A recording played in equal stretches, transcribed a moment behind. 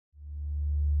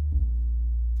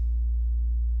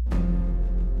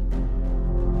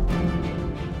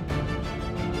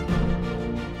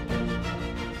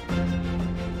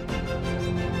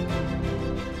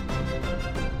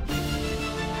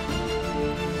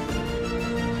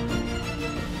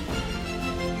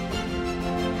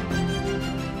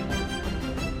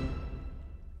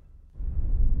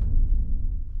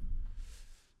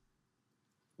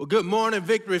Well, good morning,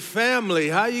 Victory family.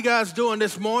 How you guys doing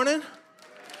this morning?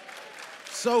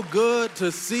 So good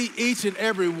to see each and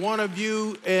every one of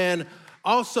you. And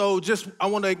also, I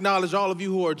want to acknowledge all of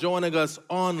you who are joining us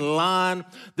online.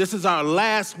 This is our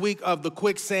last week of the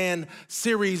Quicksand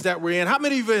series that we're in. How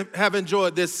many of you have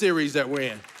enjoyed this series that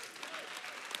we're in?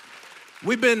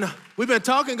 We've been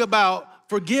talking about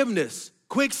forgiveness,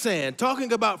 quicksand,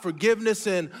 talking about forgiveness,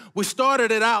 and we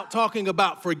started it out talking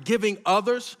about forgiving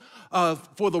others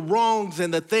for the wrongs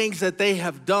and the things that they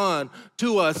have done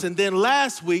to us. And then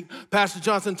last week, Pastor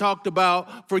Johnson talked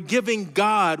about forgiving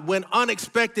God when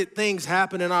unexpected things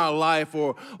happen in our life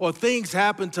or things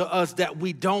happen to us that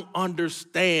we don't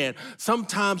understand.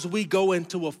 Sometimes we go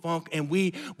into a funk and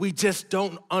we just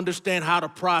don't understand how to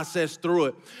process through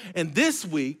it. And this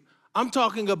week, I'm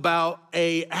talking about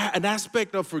an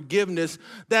aspect of forgiveness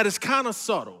that is kind of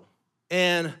subtle.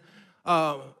 And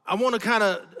I want to kind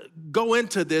of go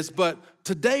into this, but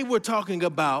today we're talking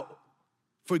about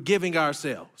forgiving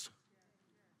ourselves.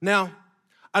 Now,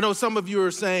 I know some of you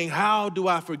are saying, how do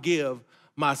I forgive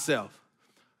myself?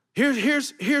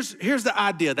 Here's the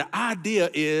idea. The idea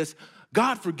is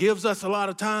God forgives us a lot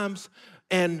of times,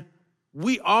 and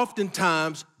we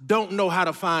oftentimes don't know how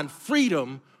to find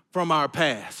freedom from our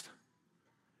past.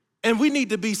 And we need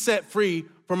to be set free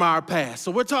from our past.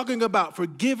 So we're talking about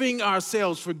forgiving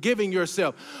ourselves, forgiving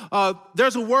yourself.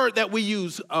 There's a word that we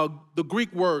use, the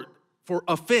Greek word for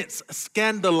offense,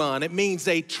 scandalon. It means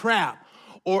a trap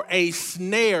or a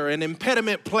snare, an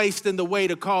impediment placed in the way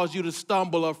to cause you to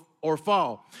stumble or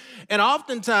fall. And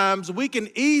oftentimes we can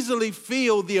easily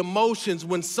feel the emotions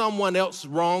when someone else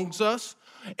wrongs us,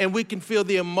 and we can feel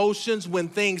the emotions when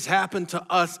things happen to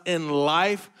us in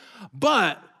life.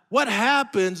 But what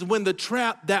happens when the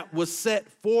trap that was set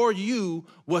for you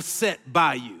was set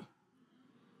by you?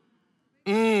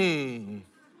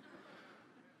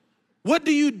 What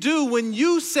do you do when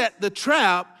you set the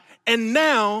trap and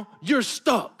now you're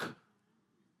stuck?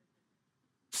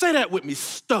 Say that with me,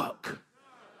 stuck.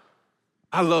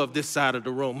 I love this side of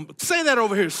the room. Say that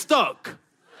over here, stuck.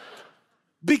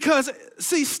 Because,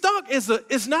 see, stuck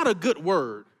is not a good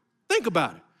word. Think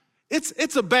about it.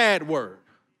 It's a bad word.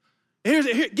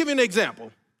 Here, give me an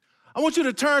example. I want you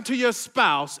to turn to your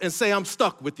spouse and say, I'm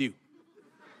stuck with you.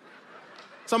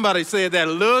 Somebody said that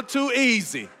a little too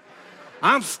easy.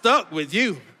 I'm stuck with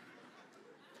you.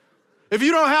 If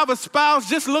you don't have a spouse,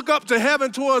 just look up to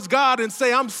heaven towards God and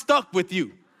say, I'm stuck with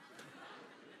you.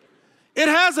 It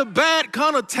has a bad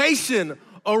connotation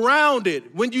around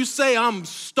it when you say, I'm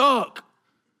stuck.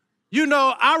 You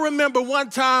know, I remember one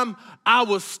time I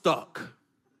was stuck.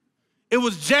 It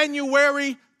was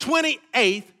January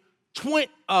 28th,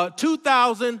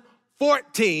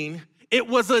 2014. It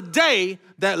was a day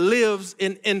that lives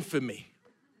in infamy.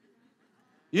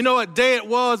 You know what day it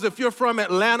was if you're from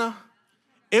Atlanta?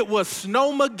 It was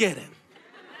Snowmageddon.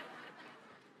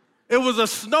 It was a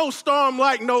snowstorm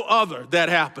like no other that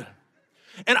happened.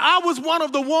 And I was one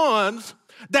of the ones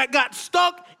that got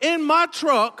stuck in my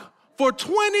truck for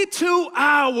 22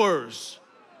 hours.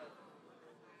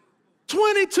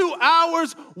 22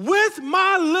 hours with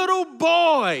my little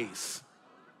boys.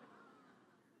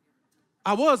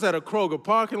 I was at a Kroger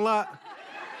parking lot.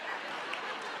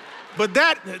 But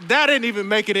that didn't even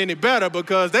make it any better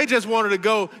because they just wanted to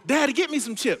go, Daddy, get me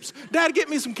some chips. Daddy, get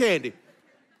me some candy.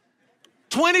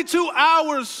 22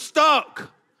 hours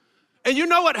stuck. And you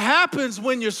know what happens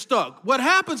when you're stuck? What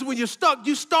happens when you're stuck,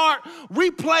 you start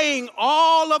replaying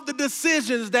all of the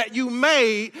decisions that you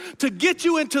made to get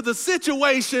you into the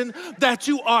situation that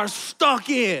you are stuck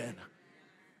in.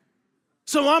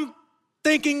 So I'm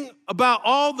thinking about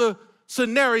all the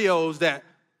scenarios that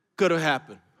could have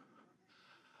happened.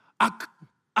 I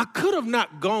could have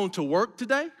not gone to work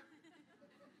today.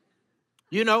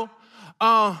 You know,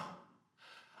 I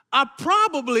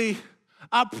probably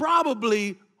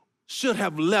should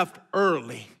have left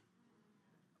early.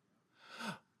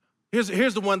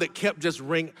 Here's the one that kept just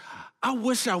ringing. I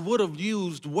wish I would have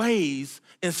used Waze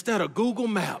instead of Google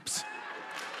Maps.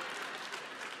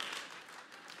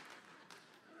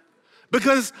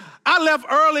 Because I left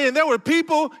early and there were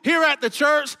people here at the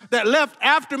church that left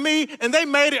after me and they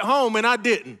made it home and I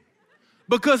didn't.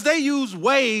 Because they used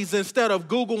Waze instead of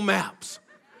Google Maps.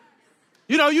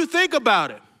 You know, you think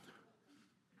about it.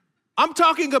 I'm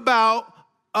talking about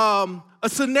a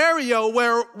scenario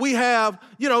where we have,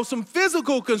 some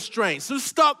physical constraints. We're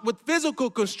stuck with physical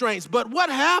constraints. But what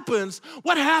happens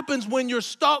when you're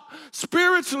stuck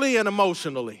spiritually and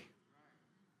emotionally?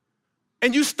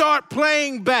 And you start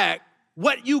playing back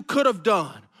what you could have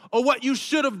done or what you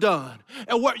should have done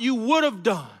and what you would have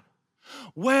done.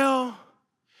 Well,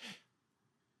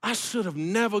 I should have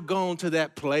never gone to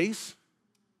that place.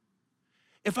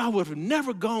 If I would have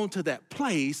never gone to that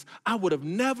place, I would have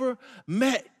never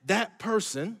met that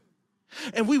person,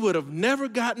 and we would have never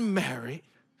gotten married.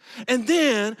 And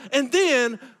then,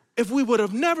 if we would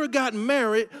have never gotten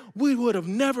married, we would have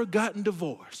never gotten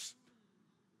divorced.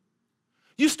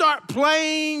 You start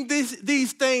playing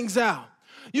these things out.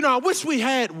 You know, I wish we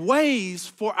had ways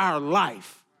for our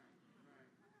life.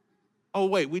 Oh,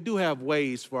 wait, we do have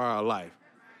ways for our life.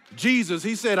 Jesus,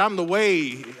 he said, I'm the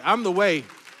way.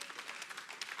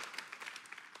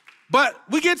 But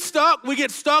we get stuck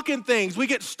in things, we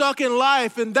get stuck in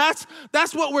life, and that's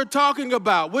what we're talking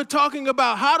about. We're talking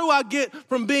about how do I get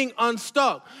from being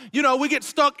unstuck? You know, we get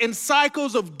stuck in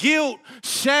cycles of guilt,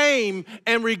 shame,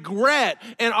 and regret,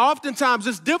 and oftentimes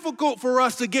it's difficult for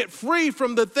us to get free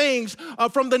from the things,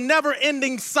 from the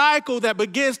never-ending cycle that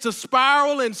begins to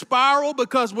spiral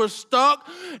because we're stuck,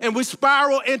 and we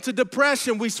spiral into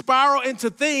depression, we spiral into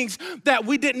things that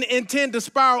we didn't intend to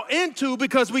spiral into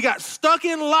because we got stuck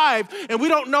in life. And we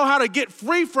don't know how to get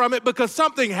free from it because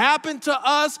something happened to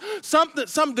us,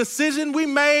 some decision we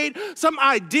made, some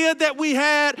idea that we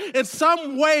had, in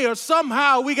some way or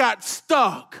somehow we got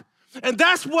stuck. And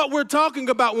that's what we're talking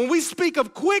about when we speak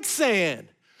of quicksand.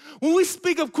 When we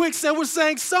speak of quicksand, we're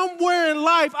saying somewhere in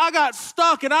life I got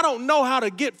stuck and I don't know how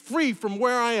to get free from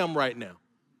where I am right now.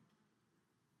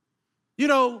 You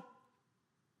know,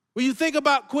 when you think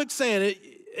about quicksand,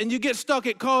 and you get stuck,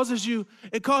 it causes you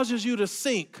to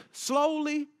sink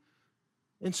slowly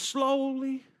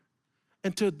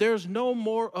until there's no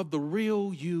more of the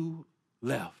real you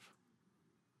left.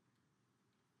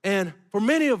 And for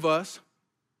many of us,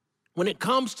 when it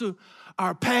comes to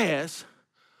our past,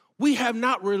 we have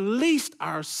not released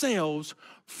ourselves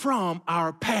from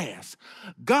our past.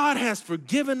 God has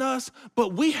forgiven us,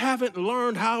 but we haven't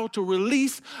learned how to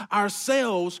release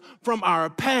ourselves from our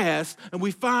past, and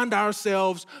we find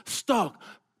ourselves stuck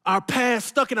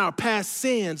in our past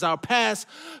sins, our past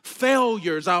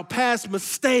failures, our past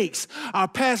mistakes, our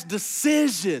past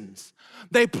decisions.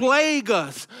 They plague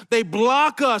us. They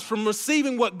block us from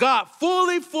receiving what God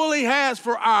fully has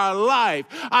for our life.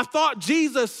 I thought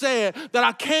Jesus said that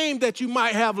I came that you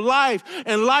might have life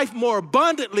and life more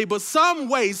abundantly, but some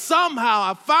way, somehow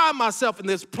I find myself in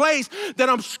this place that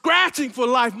I'm scratching for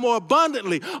life more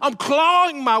abundantly. I'm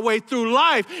clawing my way through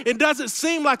life. It doesn't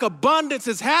seem like abundance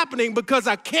is happening because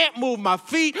I can't move my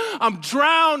feet. I'm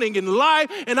drowning in life,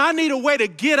 and I need a way to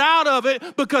get out of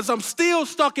it because I'm still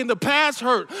stuck in the past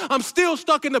hurt. I'm still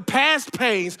stuck in the past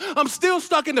pains. I'm still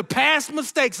stuck in the past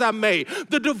mistakes I made,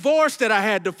 the divorce that I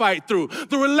had to fight through,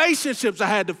 the relationships I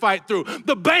had to fight through,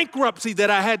 the bankruptcy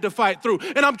that I had to fight through,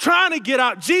 and I'm trying to get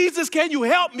out. Jesus, can you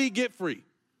help me get free?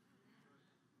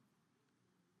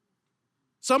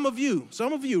 Some of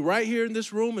you right here in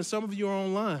this room, and some of you are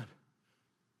online,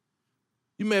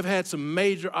 you may have had some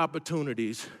major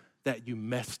opportunities that you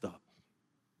messed up.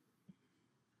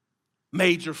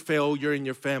 Major failure in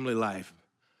your family life.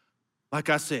 Like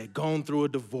I said, gone through a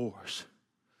divorce.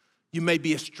 You may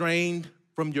be estranged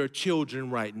from your children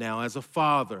right now as a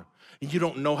father, and you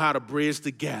don't know how to bridge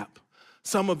the gap.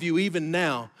 Some of you, even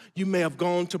now, you may have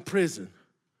gone to prison,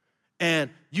 and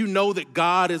you know that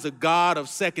God is a God of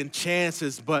second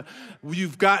chances, but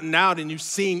you've gotten out and you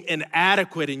seem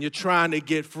inadequate and you're trying to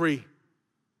get free.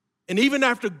 And even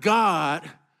after God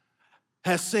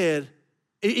has said,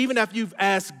 even after you've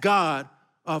asked God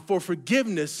for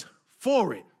forgiveness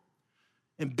for it,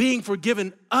 and being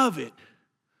forgiven of it,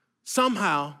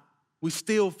 somehow we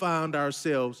still find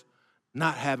ourselves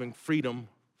not having freedom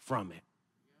from it.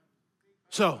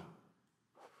 So,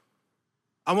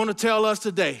 I want to tell us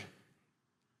today,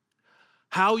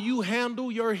 how you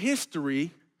handle your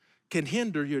history can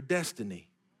hinder your destiny.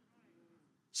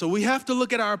 So we have to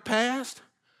look at our past,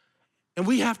 and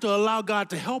we have to allow God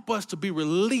to help us to be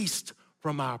released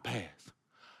from our past.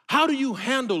 How do you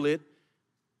handle it?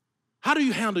 How do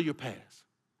you handle your past?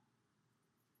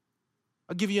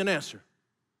 I'll give you an answer.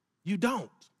 You don't.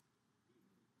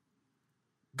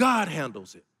 God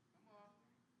handles it.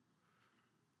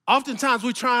 Oftentimes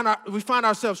we find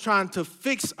ourselves trying to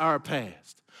fix our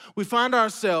past. We find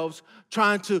ourselves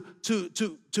trying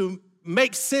to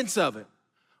make sense of it.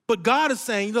 But God is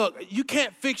saying, look, you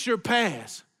can't fix your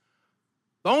past.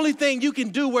 The only thing you can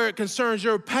do where it concerns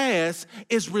your past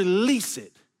is release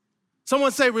it.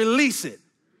 Someone say release it.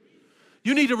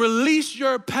 You need to release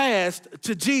your past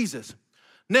to Jesus.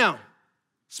 Now,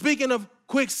 speaking of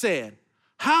quicksand,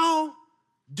 how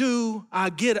do I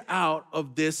get out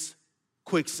of this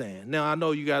quicksand? Now, I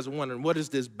know you guys are wondering, what is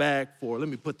this bag for? Let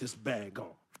me put this bag on.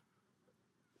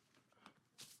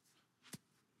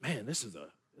 Man, this is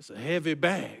a heavy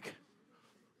bag.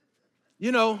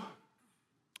 You know,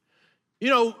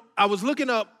 I was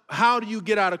looking up how do you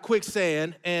get out of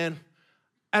quicksand, and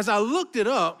as I looked it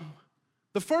up,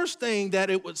 the first thing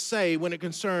that it would say when it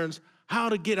concerns how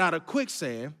to get out of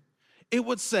quicksand, it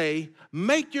would say,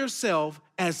 make yourself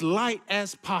as light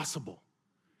as possible.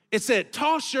 It said,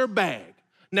 toss your bag.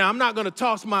 Now, I'm not gonna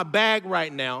toss my bag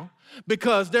right now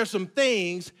because there's some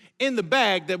things in the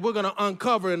bag that we're gonna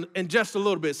uncover in just a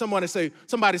little bit. Somebody say,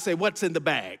 what's in the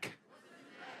bag?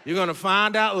 You're gonna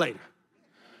find out later.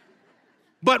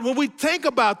 But when we think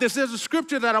about this, there's a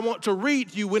scripture that I want to read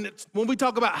to you when we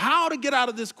talk about how to get out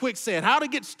of this quicksand, how to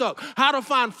get stuck, how to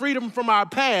find freedom from our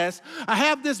past. I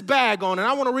have this bag on, and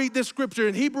I want to read this scripture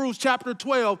in Hebrews chapter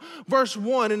 12, verse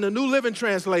 1 in the New Living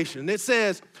Translation. It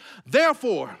says,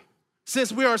 therefore,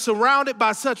 since we are surrounded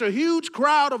by such a huge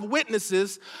crowd of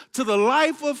witnesses to the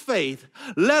life of faith,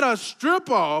 let us strip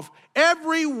off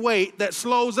every weight that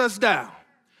slows us down,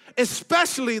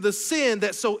 especially the sin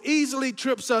that so easily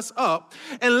trips us up,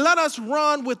 and let us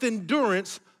run with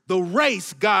endurance the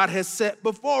race God has set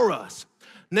before us.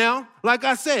 Now, like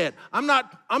I said, I'm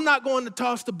not going to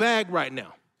toss the bag right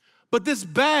now, but this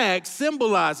bag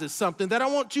symbolizes something that I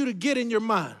want you to get in your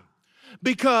mind,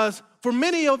 because for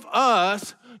many of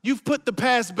us, you've put the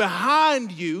past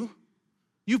behind you.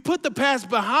 You've put the past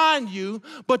behind you,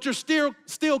 but you're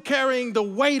still carrying the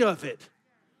weight of it.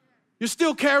 You're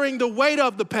still carrying the weight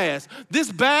of the past.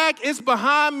 This bag is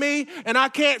behind me, and I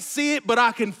can't see it, but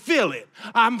I can feel it.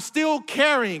 I'm still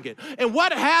carrying it. And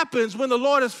what happens when the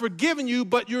Lord has forgiven you,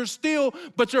 but your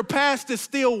past is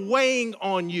still weighing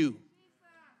on you?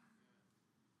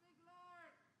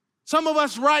 Some of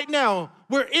us right now,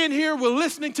 we're in here, we're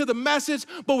listening to the message,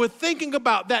 but we're thinking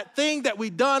about that thing that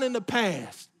we've done in the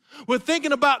past. We're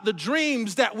thinking about the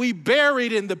dreams that we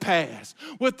buried in the past.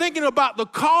 We're thinking about the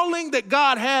calling that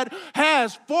God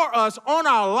has for us on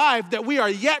our life that we are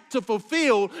yet to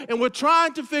fulfill, and we're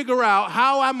trying to figure out,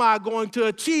 how am I going to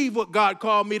achieve what God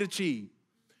called me to achieve?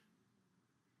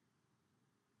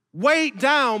 Weighed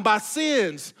down by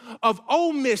sins of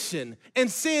omission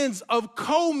and sins of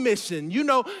commission. You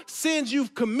know, sins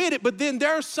you've committed, but then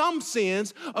there are some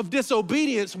sins of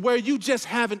disobedience where you just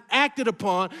haven't acted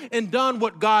upon and done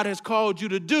what God has called you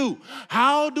to do.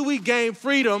 How do we gain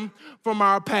freedom from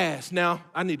our past? Now,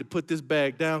 I need to put this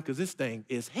bag down because this thing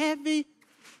is heavy.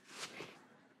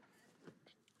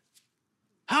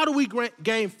 How do we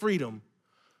gain freedom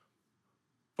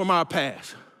from our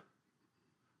past?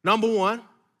 Number one,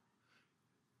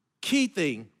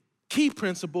 key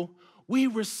principle, we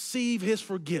receive his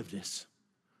forgiveness.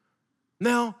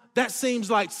 Now, that seems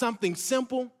like something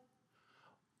simple,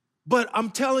 but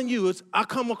I'm telling you, I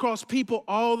come across people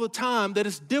all the time that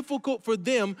it's difficult for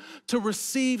them to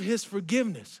receive his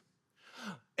forgiveness.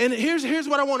 And here's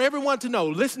what I want everyone to know,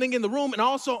 listening in the room and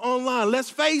also online. Let's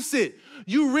face it,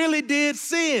 you really did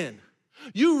sin.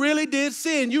 You really did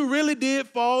sin. You really did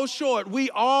fall short. We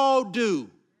all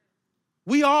do.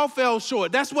 We all fell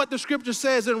short. That's what the scripture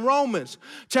says in Romans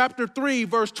chapter 3,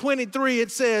 verse 23.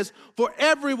 It says, for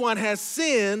everyone has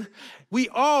sinned. We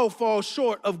all fall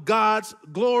short of God's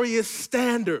glorious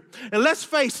standard. And let's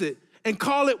face it and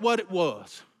call it what it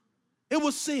was. It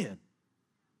was sin.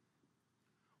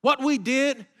 What we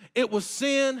did, it was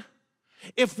sin.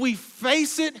 If we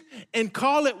face it and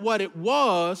call it what it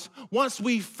was, once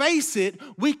we face it,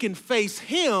 we can face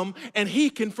him and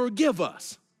he can forgive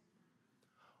us.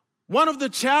 One of the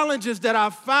challenges that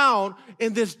I've found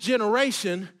in this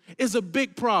generation is a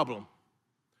big problem.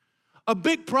 A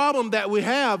big problem that we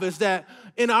have is that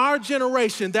in our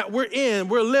generation that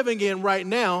we're living in right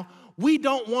now, we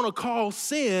don't want to call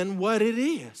sin what it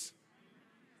is.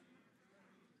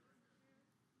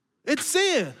 It's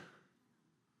sin.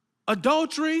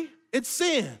 Adultery, it's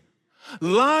sin.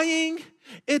 Lying,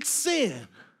 it's sin.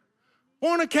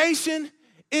 Fornication,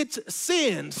 it's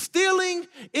sin. Stealing,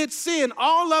 it's sin.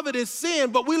 All of it is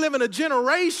sin, but we live in a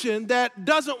generation that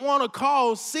doesn't want to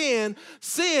call sin,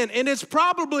 sin. And it's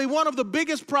probably one of the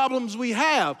biggest problems we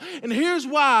have. And here's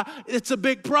why it's a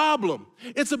big problem.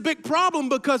 It's a big problem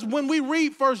because when we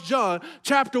read 1 John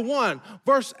chapter 1,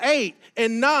 verse 8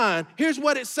 and 9, here's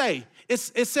what it says.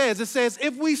 It says,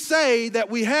 if we say that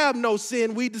we have no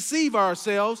sin, we deceive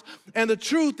ourselves, and the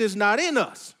truth is not in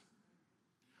us.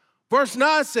 Verse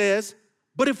 9 says,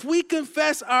 but if we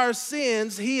confess our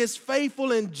sins, he is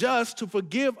faithful and just to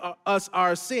forgive us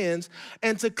our sins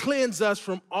and to cleanse us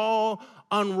from all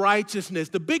unrighteousness.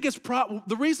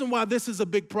 The reason why this is a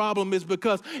big problem is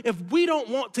because if we don't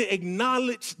want to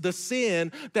acknowledge the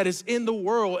sin that is in the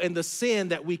world and the sin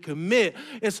that we commit,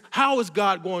 it's how is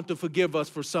God going to forgive us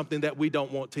for something that we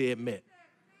don't want to admit?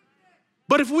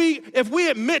 But if we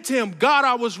admit to him, God,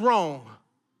 I was wrong.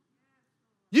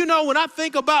 You know, when I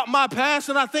think about my past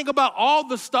and I think about all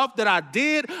the stuff that I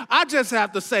did, I just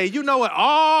have to say, you know what?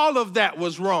 All of that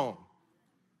was wrong.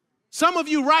 Some of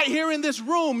you right here in this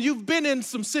room, you've been in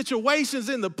some situations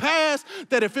in the past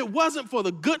that if it wasn't for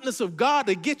the goodness of God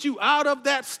to get you out of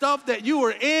that stuff that you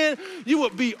were in, you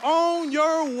would be on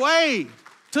your way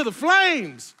to the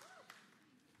flames.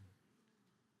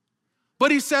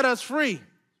 But he set us free.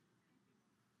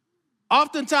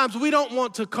 Oftentimes, we don't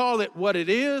want to call it what it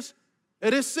is.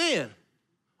 It is sin.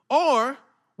 Or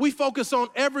we focus on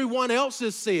everyone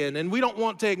else's sin, and we don't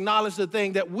want to acknowledge the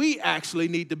thing that we actually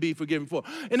need to be forgiven for.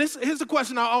 And here's the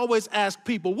question I always ask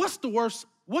people: what's the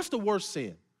worst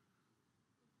sin?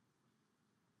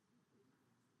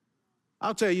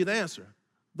 I'll tell you the answer: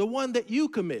 the one that you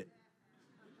commit.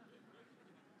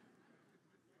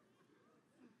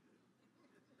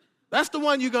 That's the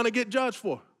one you're going to get judged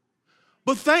for.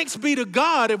 But thanks be to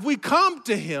God, if we come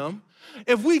to him,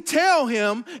 if we tell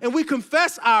him and we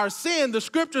confess our sin, the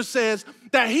scripture says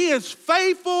that he is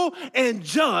faithful and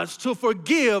just to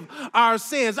forgive our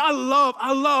sins. I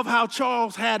love how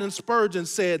Charles Haddon Spurgeon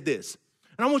said this.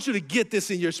 And I want you to get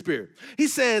this in your spirit. He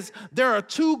says, there are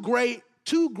two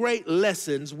great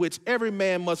lessons which every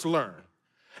man must learn,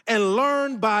 and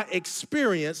learn by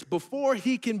experience before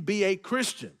he can be a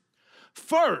Christian.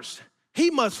 First, he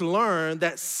must learn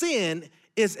that sin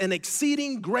is an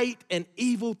exceeding great and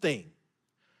evil thing.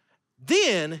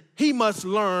 Then he must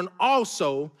learn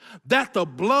also that the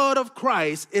blood of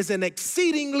Christ is an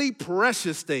exceedingly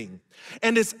precious thing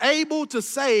and is able to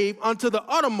save unto the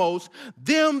uttermost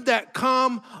them that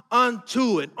come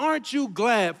unto it. Aren't you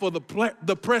glad for the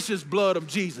precious blood of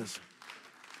Jesus?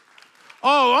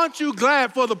 Oh, aren't you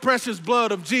glad for the precious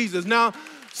blood of Jesus? Now,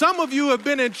 some of you have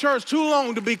been in church too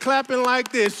long to be clapping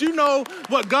like this. You know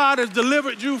what God has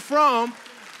delivered you from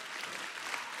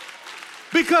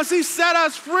because he set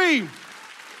us free.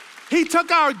 He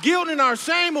took our guilt and our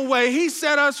shame away. He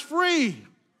set us free.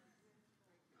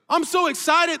 I'm so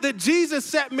excited that Jesus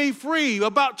set me free.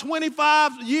 About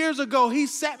 25 years ago, he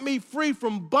set me free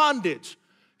from bondage.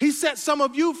 He set some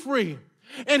of you free.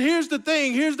 And here's the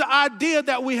thing, here's the idea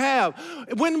that we have.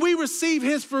 When we receive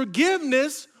his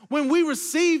forgiveness, when we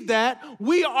receive that,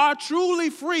 we are truly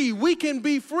free. We can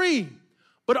be free.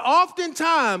 But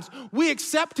oftentimes, we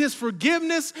accept his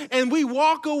forgiveness and we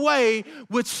walk away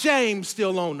with shame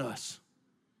still on us.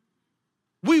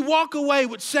 We walk away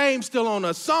with shame still on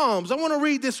us. Psalms, I want to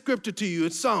read this scripture to you.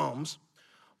 It's Psalms,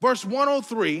 verse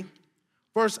 103,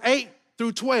 verse 8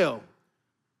 through 12.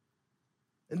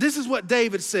 And this is what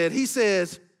David said. He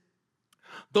says,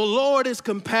 the Lord is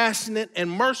compassionate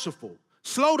and merciful,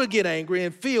 slow to get angry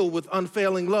and filled with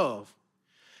unfailing love.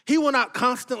 He will not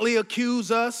constantly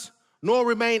accuse us, nor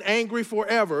remain angry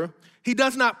forever. He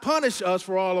does not punish us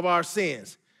for all of our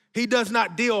sins. He does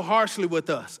not deal harshly with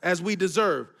us as we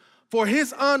deserve. For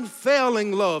his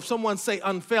unfailing love, someone say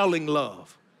unfailing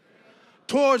love,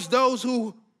 towards those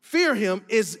who fear him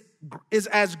is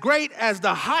as great as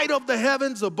the height of the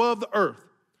heavens above the earth.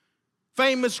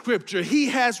 Famous scripture, he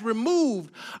has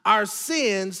removed our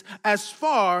sins as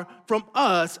far from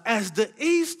us as the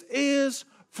east is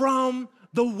from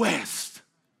the west.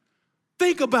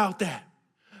 Think about that.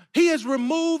 He has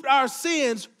removed our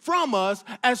sins from us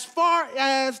as far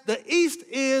as the east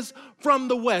is from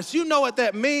the west. You know what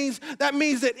that means? That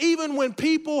means that even when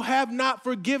people have not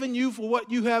forgiven you for what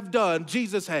you have done,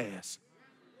 Jesus has.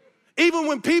 Even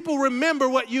when people remember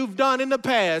what you've done in the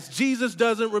past, Jesus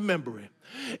doesn't remember it.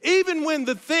 Even when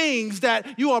the things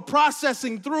that you are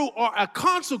processing through are a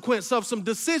consequence of some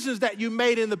decisions that you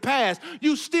made in the past,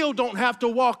 you still don't have to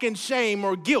walk in shame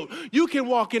or guilt. You can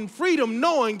walk in freedom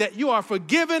knowing that you are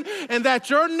forgiven and that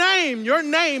your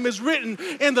name is written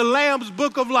in the Lamb's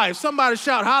book of life. Somebody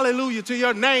shout hallelujah to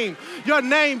your name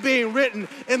being written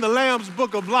in the Lamb's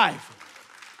book of life.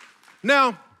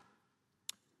 Now,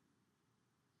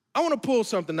 I want to pull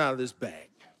something out of this bag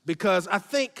because I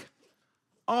think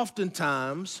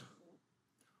oftentimes,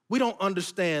 we don't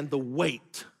understand the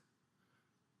weight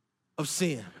of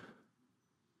sin.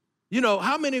 You know,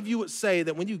 how many of you would say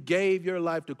that when you gave your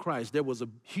life to Christ, there was a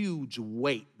huge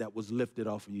weight that was lifted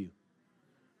off of you?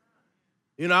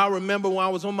 You know, I remember when I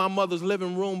was on my mother's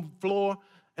living room floor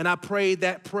and I prayed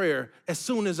that prayer. As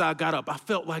soon as I got up, I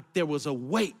felt like there was a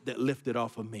weight that lifted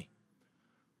off of me.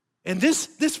 And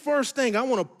this first thing, I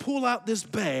want to pull out this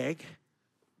bag.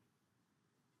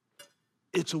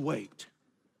 It's a weight,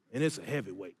 and it's a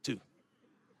heavy weight, too.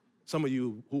 Some of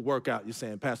you who work out, you're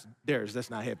saying, Pastor Darius, that's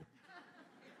not heavy.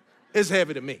 It's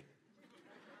heavy to me.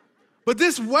 But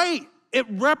this weight, it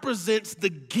represents the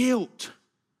guilt.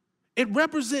 It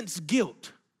represents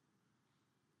guilt.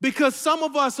 Because some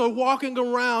of us are walking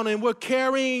around and we're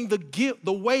carrying the guilt,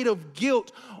 the weight of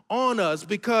guilt on us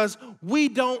because we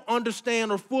don't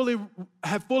understand or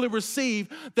have fully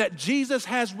received that Jesus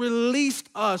has released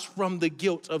us from the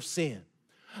guilt of sin,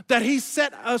 that he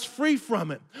set us free from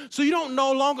it. So you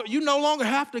no longer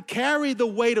have to carry the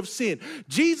weight of sin.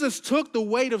 Jesus took the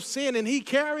weight of sin and he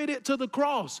carried it to the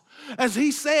cross. As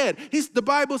he said, the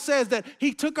Bible says that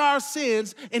he took our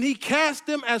sins and he cast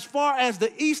them as far as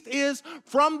the east is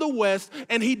from the west,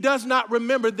 and he does not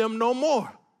remember them no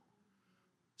more.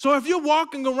 So if you're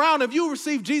walking around, if you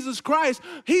receive Jesus Christ,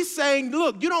 he's saying,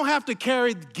 look, you don't have to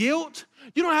carry guilt.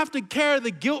 You don't have to carry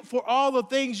the guilt for all the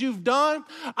things you've done.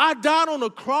 I died on the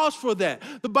cross for that.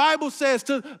 The Bible says,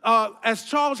 as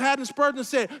Charles Haddon Spurgeon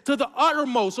said, to the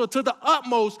uttermost or to the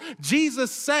utmost,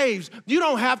 Jesus saves. You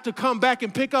don't have to come back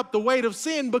and pick up the weight of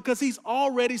sin because he's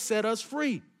already set us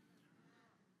free.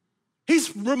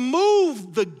 He's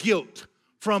removed the guilt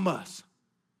from us.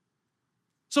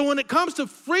 So when it comes to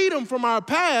freedom from our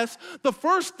past, the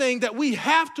first thing that we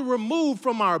have to remove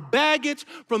from our baggage,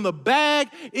 from the bag,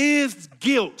 is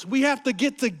guilt. We have to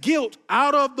get the guilt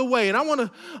out of the way. And I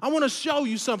want to show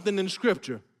you something in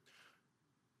Scripture.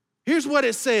 Here's what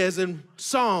it says in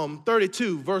Psalm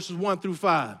 32, verses 1 through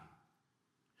 5.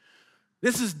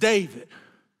 This is David.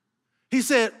 He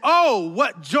said, "Oh,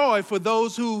 what joy for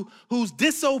those whose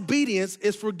disobedience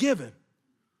is forgiven,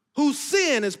 whose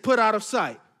sin is put out of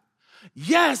sight.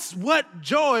 Yes, what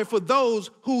joy for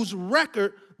those whose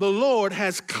record the Lord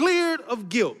has cleared of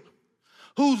guilt,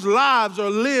 whose lives are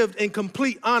lived in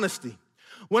complete honesty.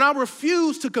 When I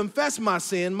refused to confess my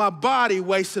sin, my body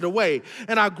wasted away,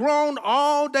 and I groaned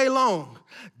all day long.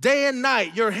 Day and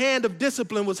night, your hand of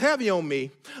discipline was heavy on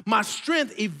me. My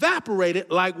strength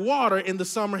evaporated like water in the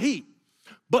summer heat.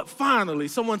 But finally,"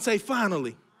 someone say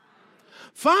finally.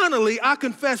 "Finally, I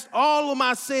confessed all of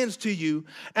my sins to you,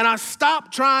 and I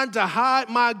stopped trying to hide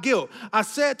my guilt. I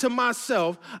said to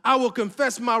myself, I will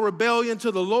confess my rebellion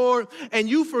to the Lord, and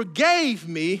you forgave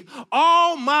me.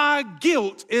 All my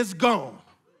guilt is gone."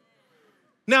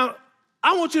 Now,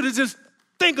 I want you to just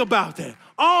think about that.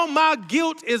 All my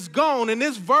guilt is gone. In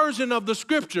this version of the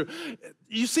Scripture,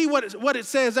 you see what it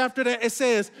says after that? It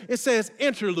says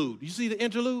interlude. You see the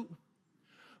interlude?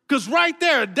 Because right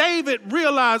there, David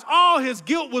realized all his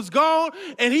guilt was gone,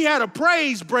 and he had a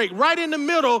praise break right in the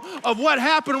middle of what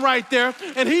happened right there,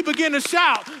 and he began to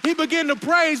shout. He began to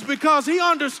praise because he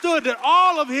understood that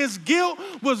all of his guilt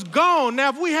was gone. Now,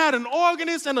 if we had an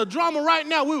organist and a drummer right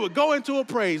now, we would go into a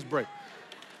praise break.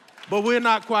 But we're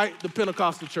not quite the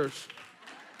Pentecostal church.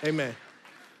 Amen.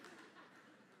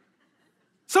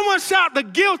 Someone shout, "The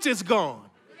guilt is gone."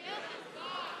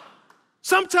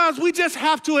 Sometimes we just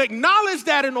have to acknowledge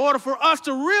that in order for us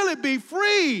to really be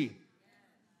free.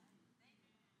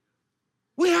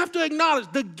 We have to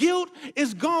acknowledge the guilt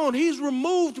is gone. He's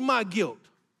removed my guilt.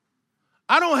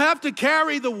 I don't have to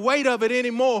carry the weight of it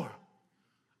anymore.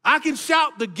 I can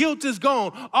shout, the guilt is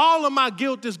gone. All of my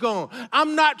guilt is gone.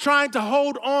 I'm not trying to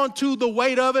hold on to the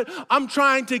weight of it. I'm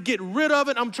trying to get rid of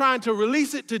it. I'm trying to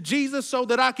release it to Jesus so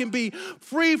that I can be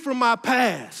free from my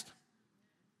past.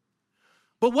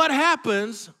 But what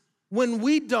happens when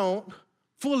we don't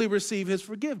fully receive his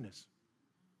forgiveness?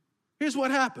 Here's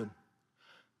what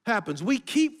happens. We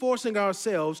keep forcing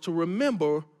ourselves to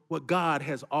remember what God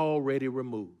has already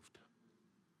removed.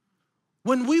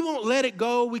 When we won't let it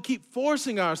go, we keep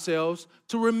forcing ourselves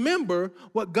to remember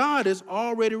what God has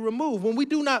already removed. When we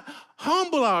do not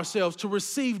humble ourselves to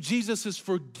receive Jesus'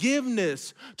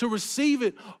 forgiveness, to receive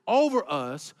it over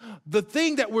us, the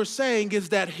thing that we're saying is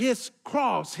that his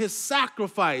cross, his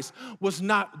sacrifice was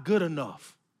not good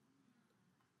enough.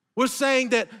 We're saying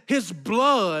that his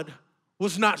blood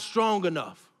was not strong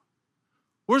enough.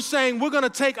 We're saying we're going to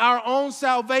take our own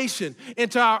salvation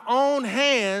into our own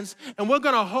hands, and we're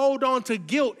going to hold on to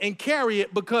guilt and carry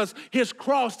it because his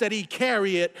cross that he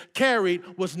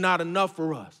carried was not enough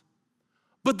for us.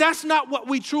 But that's not what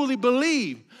we truly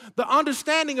believe. The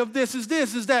understanding of this is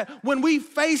that when we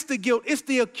face the guilt, it's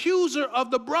the accuser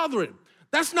of the brethren.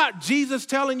 That's not Jesus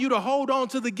telling you to hold on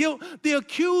to the guilt. The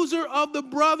accuser of the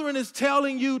brethren is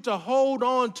telling you to hold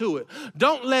on to it.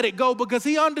 Don't let it go, because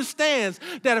he understands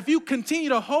that if you continue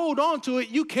to hold on to it,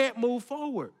 you can't move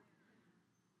forward.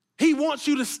 He wants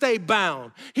you to stay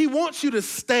bound. He wants you to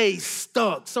stay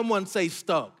stuck. Someone say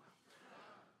stuck.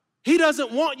 He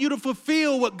doesn't want you to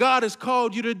fulfill what God has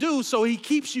called you to do, so he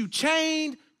keeps you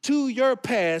chained to your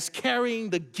past, carrying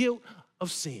the guilt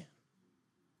of sin.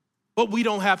 But we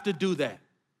don't have to do that.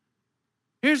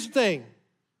 Here's the thing.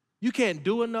 You can't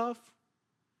do enough.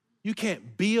 You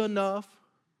can't be enough.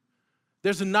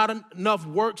 There's not enough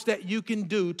works that you can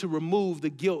do to remove the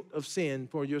guilt of sin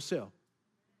for yourself.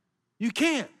 You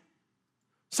can't.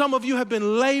 Some of you have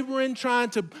been laboring, trying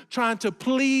to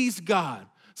please God.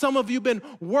 Some of you have been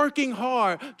working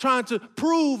hard, trying to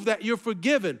prove that you're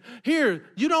forgiven. Here,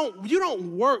 you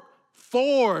don't work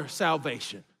for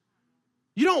salvation.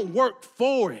 You don't work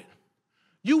for it.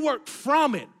 You work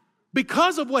from it.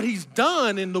 Because of what he's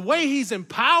done and the way he's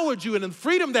empowered you and the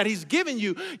freedom that he's given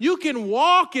you, you can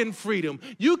walk in freedom.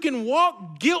 You can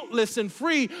walk guiltless and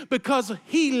free because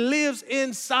he lives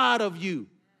inside of you.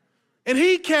 And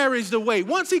he carries the weight.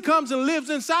 Once he comes and lives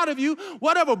inside of you,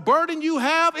 whatever burden you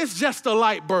have, it's just a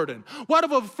light burden.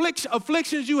 Whatever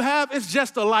afflictions you have, it's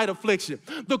just a light affliction.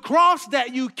 The cross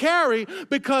that you carry,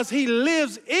 because he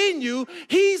lives in you,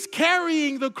 he's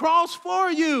carrying the cross for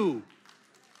you.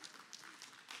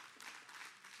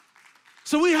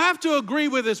 So we have to agree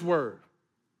with his word.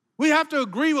 We have to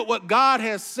agree with what God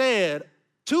has said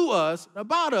to us,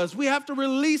 about us. We have to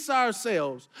release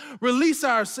ourselves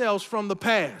from the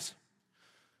past.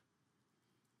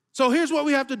 So here's what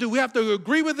we have to do. We have to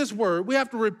agree with his word. We have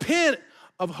to repent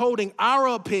of holding our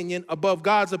opinion above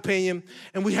God's opinion,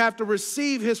 and we have to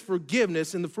receive his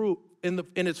forgiveness in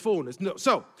its fullness.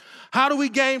 So how do we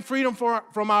gain freedom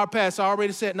from our past? I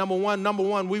already said number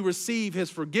one, we receive his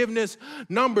forgiveness.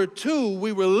 Number two,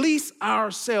 we release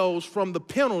ourselves from the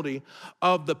penalty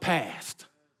of the past.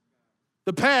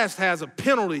 The past has a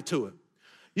penalty to it.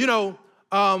 You know,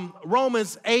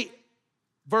 Romans 8,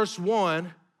 verse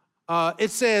 1,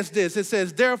 it says this. It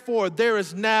says, therefore, there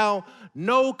is now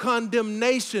no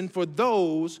condemnation for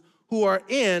those who are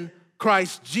in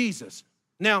Christ Jesus.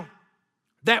 Now,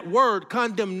 that word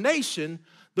condemnation,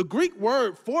 the Greek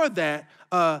word for that,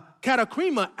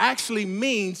 katakrima, actually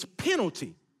means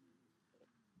penalty.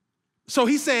 So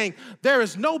he's saying there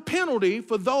is no penalty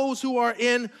for those who are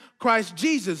in Christ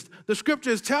Jesus. The scripture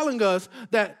is telling us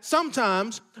that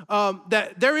sometimes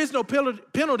that there is no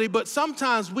penalty, but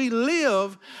sometimes we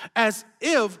live as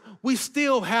if we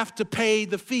still have to pay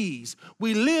the fees.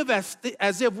 We live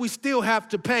as if we still have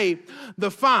to pay the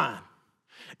fine.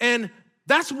 And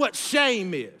that's what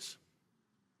shame is.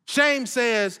 Shame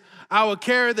says, I will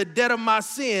carry the debt of my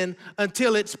sin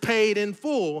until it's paid in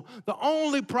full. The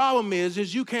only problem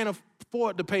is you can't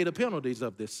afford to pay the penalties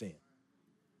of this sin.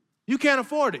 You can't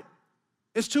afford it.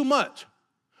 It's too much.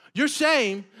 Your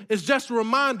shame is just a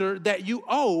reminder that you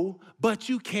owe, but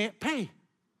you can't pay.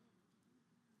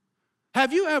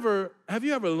 Have you ever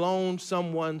loaned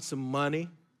someone some money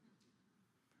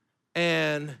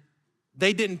and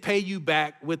they didn't pay you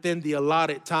back within the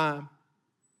allotted time?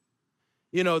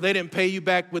 You know, they didn't pay you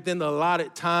back within the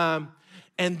allotted time,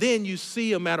 and then you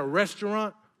see them at a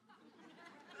restaurant.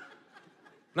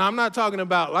 Now, I'm not talking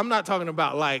about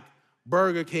like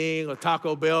Burger King or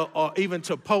Taco Bell or even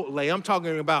Chipotle. I'm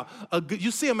talking about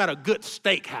you see them at a good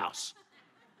steakhouse,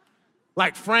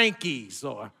 like Frankie's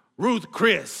or Ruth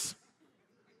Chris.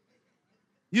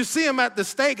 You see them at the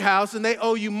steakhouse and they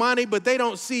owe you money, but they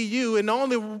don't see you. And the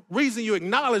only reason you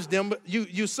acknowledge them,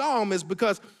 you saw them, is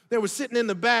because they were sitting in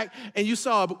the back and you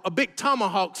saw a big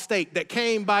tomahawk steak that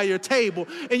came by your table.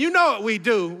 And you know what we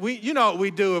do. You know what we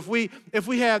do. If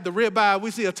we have the ribeye,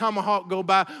 we see a tomahawk go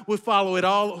by, we follow it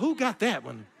all. Who got that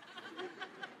one?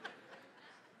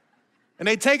 And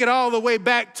they take it all the way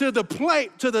back to the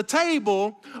plate, to the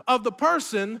table of the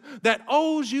person that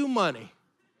owes you money.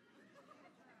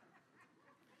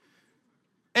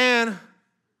 And,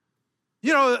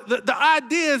 you know, the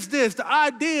idea is this. The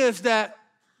idea is that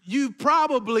you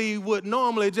probably would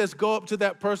normally just go up to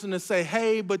that person and say,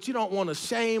 hey, but you don't want to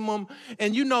shame them.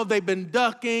 And you know they've been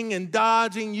ducking and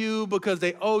dodging you because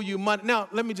they owe you money. Now,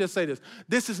 let me just say this.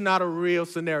 This is not a real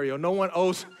scenario. No one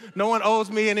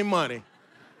owes me any money.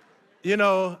 You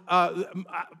know,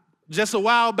 just a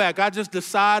while back, I just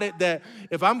decided that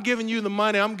if I'm giving you the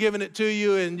money, I'm giving it to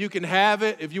you and you can have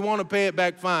it. If you want to pay it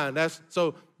back, fine.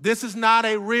 So this is not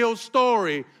a real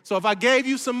story. So if I gave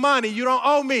you some money, you don't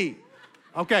owe me.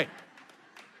 Okay.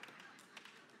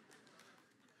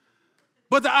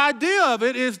 But the idea of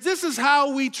it is this is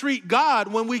how we treat God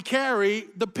when we carry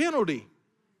the penalty.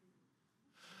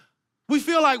 We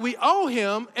feel like we owe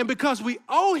him, and because we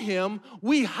owe him,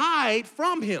 we hide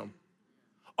from him.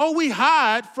 Or we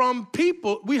hide from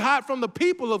people, we hide from the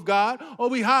people of God, or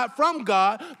we hide from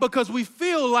God because we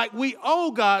feel like we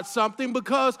owe God something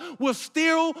because we're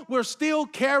still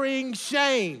carrying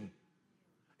shame.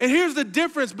 And here's the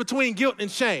difference between guilt and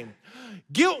shame.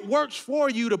 Guilt works for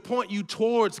you to point you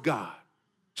towards God.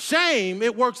 Shame,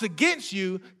 it works against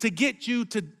you to get you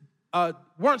to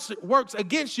works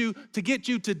against you to get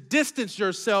you to distance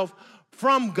yourself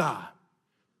from God.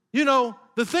 You know,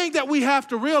 the thing that we have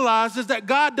to realize is that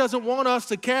God doesn't want us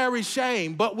to carry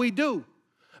shame, but we do.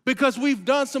 Because we've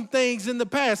done some things in the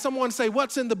past. Someone say,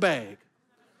 what's in the bag?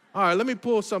 All right, let me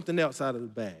pull something else out of the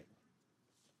bag.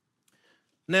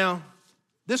 Now,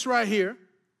 this right here,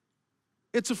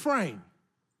 it's a frame.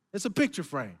 It's a picture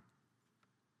frame.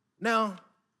 Now,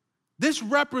 this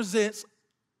represents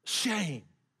shame.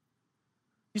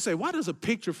 You say, why does a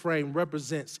picture frame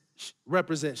represent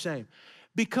shame?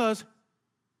 Because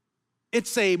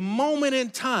it's a moment in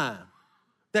time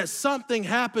that something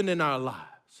happened in our lives.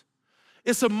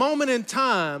 It's a moment in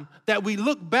time that we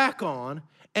look back on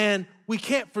and we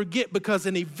can't forget because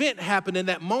an event happened in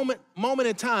that moment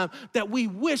in time that we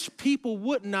wish people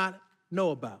would not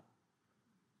know about.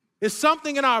 It's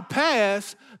something in our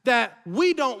past that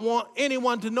we don't want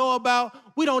anyone to know about.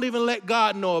 We don't even let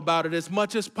God know about it as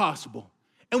much as possible.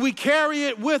 And we carry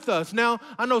it with us. Now,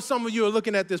 I know some of you are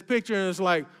looking at this picture and it's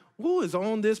like, who is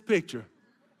on this picture?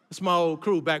 It's my old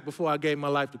crew back before I gave my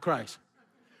life to Christ.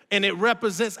 And it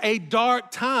represents a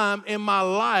dark time in my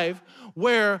life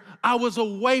where I was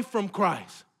away from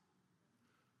Christ.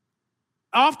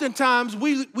 Oftentimes,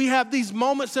 we have these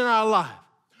moments in our life.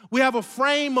 We have a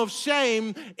frame of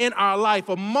shame in our life,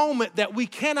 a moment that we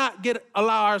cannot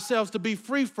allow ourselves to be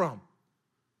free from.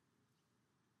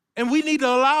 And we need to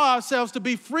allow ourselves to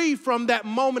be free from that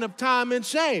moment of time in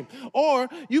shame. Or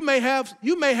you may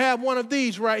have one of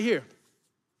these right here.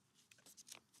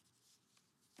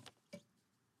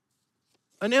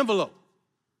 An envelope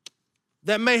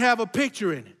that may have a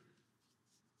picture in it.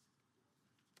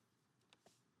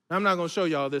 I'm not going to show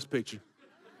y'all this picture.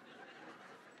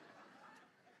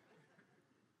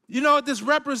 You know what this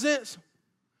represents?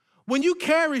 When you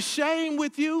carry shame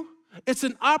with you, it's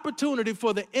an opportunity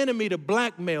for the enemy to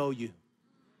blackmail you,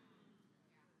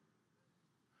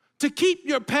 to keep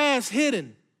your past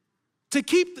hidden, to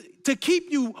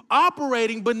keep you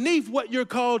operating beneath what you're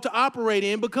called to operate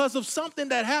in because of something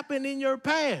that happened in your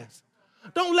past.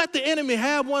 Don't let the enemy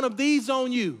have one of these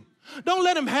on you. Don't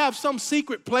let him have some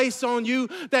secret place on you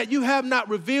that you have not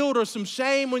revealed or some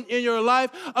shame in your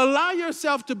life. Allow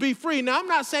yourself to be free. Now, I'm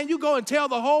not saying you go and tell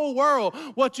the whole world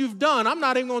what you've done. I'm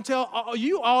not even going to tell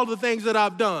you all the things that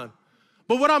I've done.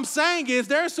 But what I'm saying is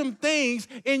there are some things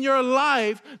in your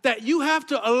life that you have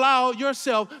to allow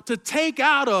yourself to take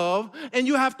out of and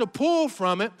you have to pull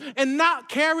from it and not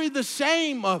carry the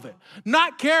shame of it,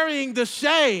 not carrying the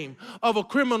shame of a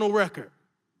criminal record.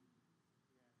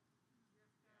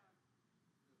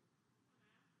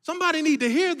 Somebody need to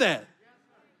hear that.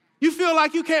 You feel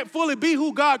like you can't fully be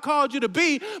who God called you to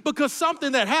be because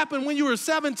something that happened when you were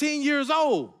 17 years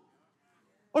old,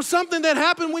 or something that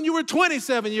happened when you were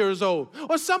 27 years old,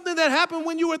 or something that happened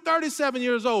when you were 37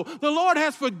 years old. The Lord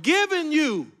has forgiven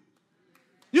you.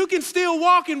 You can still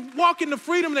walk in the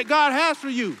freedom that God has for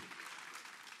you.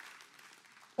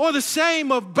 Or the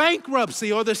shame of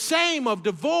bankruptcy, or the shame of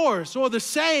divorce, or the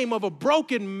shame of a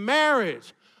broken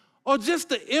marriage, or just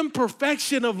the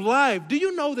imperfection of life. Do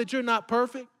you know that you're not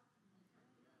perfect?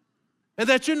 And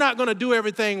that you're not going to do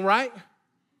everything right?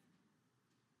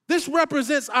 This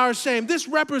represents our shame. This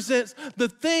represents the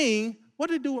thing. What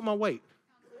did it do with my weight?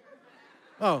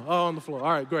 Oh, on the floor.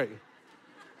 All right, great.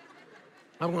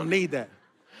 I'm going to need that.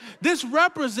 This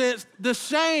represents the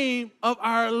shame of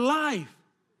our life.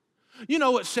 You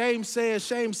know what shame says?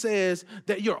 Shame says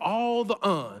that you're all the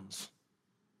uns.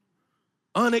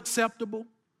 Unacceptable,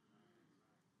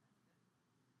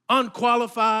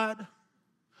 unqualified,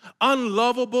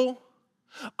 unlovable,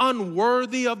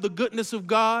 unworthy of the goodness of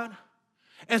God.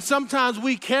 And sometimes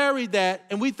we carry that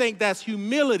and we think that's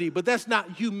humility, but that's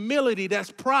not humility,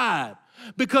 that's pride.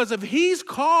 Because if he's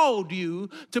called you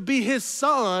to be his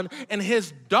son and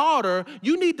his daughter,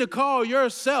 you need to call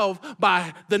yourself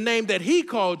by the name that he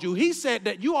called you. He said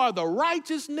that you are the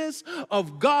righteousness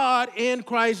of God in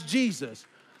Christ Jesus.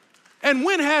 And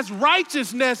when has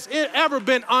righteousness ever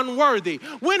been unworthy?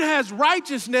 When has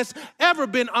righteousness ever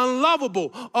been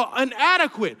unlovable or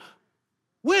inadequate?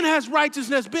 When has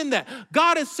righteousness been that?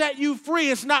 God has set you free.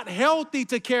 It's not healthy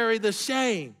to carry the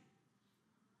shame.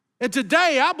 And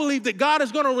today, I believe that God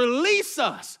is going to release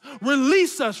us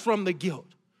from the guilt,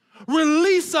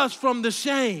 release us from the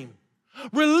shame,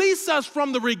 release us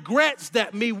from the regrets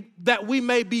that we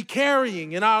may be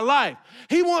carrying in our life.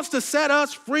 He wants to set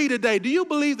us free today. Do you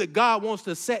believe that God wants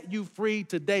to set you free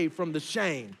today from the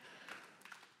shame,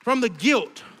 from the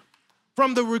guilt,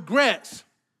 from the regrets?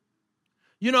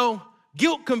 You know,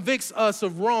 guilt convicts us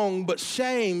of wrong, but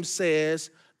shame says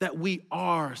that we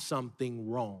are something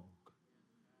wrong.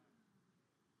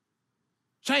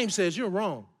 Shame says you're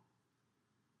wrong.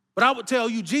 But I would tell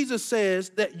you, Jesus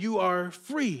says that you are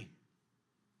free.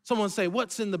 Someone say,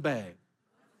 what's in the bag?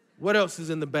 What else is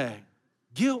in the bag?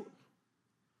 Guilt,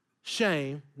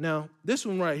 shame. Now, this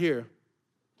one right here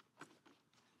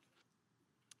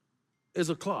is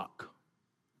a clock.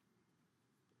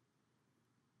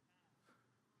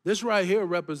 This right here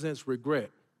represents regret.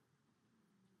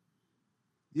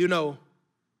 You know,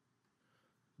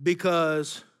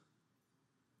 because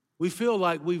we feel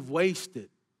like we've wasted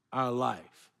our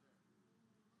life.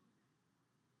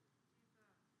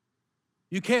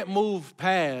 You can't move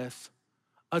past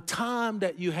a time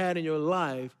that you had in your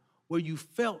life where you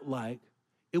felt like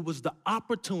it was the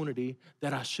opportunity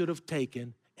that I should have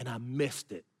taken and I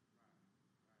missed it.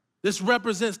 This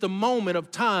represents the moment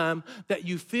of time that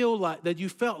you felt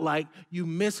like you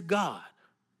missed God.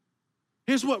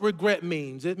 Here's what regret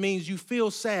means. It means you feel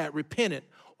sad, repentant,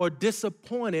 or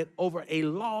disappointed over a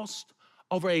loss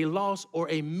or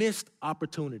a missed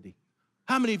opportunity.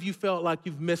 How many of you felt like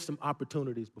you've missed some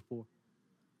opportunities before?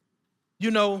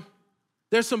 You know,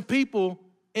 there's some people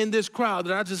in this crowd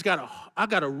that I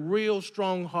got a real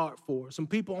strong heart for. Some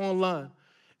people online.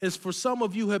 It's for some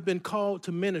of you have been called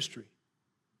to ministry.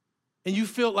 And you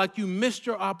feel like you missed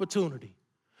your opportunity.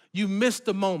 You missed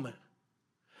the moment.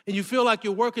 And you feel like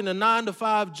you're working a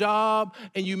 9-to-5 job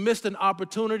and you missed an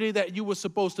opportunity that you were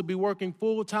supposed to be working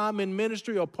full-time in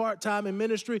ministry or part-time in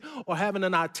ministry or having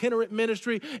an itinerant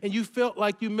ministry, and you felt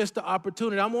like you missed the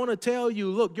opportunity. I want to tell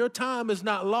you, look, your time is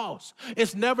not lost.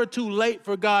 It's never too late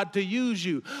for God to use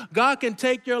you. God can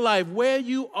take your life where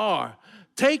you are.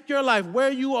 Take your life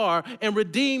where you are and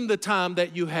redeem the time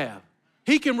that you have.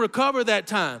 He can recover that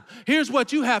time. Here's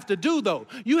what you have to do, though.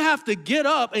 You have to get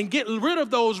up and get rid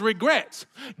of those regrets.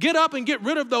 Get up and get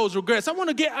rid of those regrets.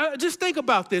 Just think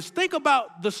about this. Think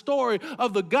about the story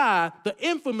of the guy, the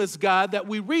infamous guy that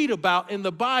we read about in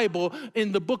the Bible,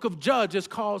 in the book of Judges,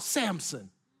 called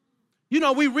Samson. You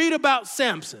know, we read about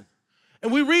Samson.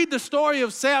 And we read the story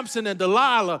of Samson and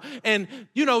Delilah, and,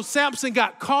 you know, Samson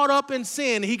got caught up in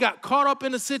sin. He got caught up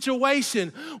in a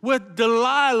situation with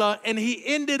Delilah, and he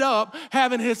ended up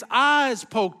having his eyes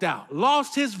poked out,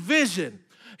 lost his vision.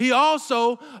 He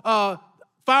also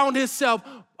found himself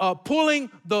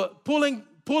pulling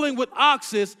with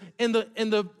oxes in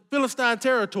the Philistine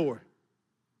territory.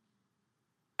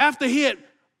 After he had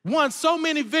won so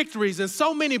many victories and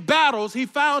so many battles, he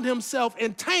found himself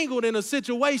entangled in a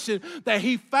situation that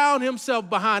he found himself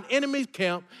behind enemy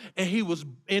camp and he was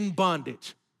in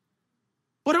bondage.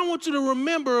 But I want you to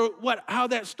remember how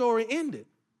that story ended.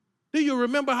 Do you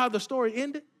remember how the story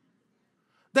ended?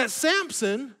 That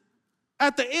Samson,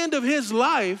 at the end of his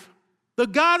life, the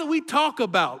guy that we talk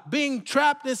about being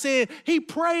trapped in sin, he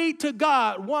prayed to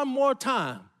God one more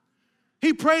time.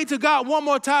 He prayed to God one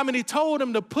more time, and he told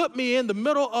him to put me in the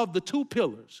middle of the two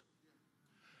pillars.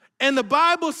 And the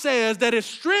Bible says that his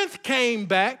strength came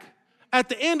back at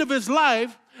the end of his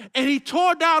life, and he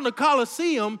tore down the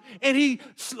Colosseum, and he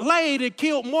slayed and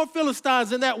killed more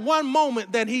Philistines in that one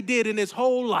moment than he did in his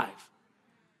whole life.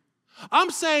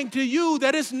 I'm saying to you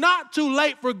that it's not too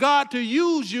late for God to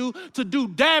use you to do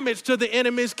damage to the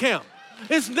enemy's camp.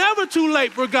 It's never too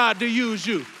late for God to use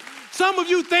you. Some of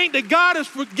you think that God is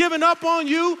giving up on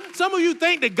you. Some of you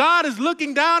think that God is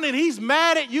looking down and he's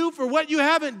mad at you for what you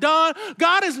haven't done.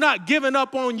 God is not giving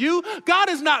up on you. God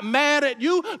is not mad at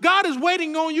you. God is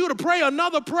waiting on you to pray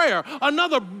another prayer,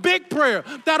 another big prayer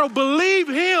that'll believe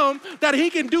him that he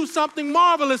can do something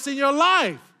marvelous in your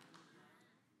life.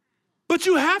 But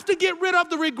you have to get rid of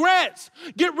the regrets.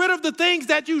 Get rid of the things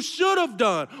that you should have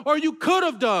done, or you could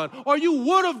have done, or you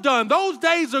would have done. Those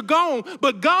days are gone,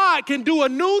 but God can do a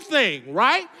new thing,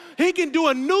 right? He can do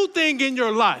a new thing in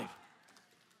your life.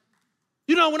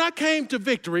 You know, when I came to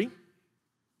Victory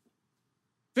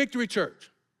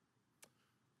Church,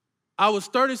 I was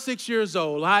 36 years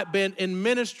old. I had been in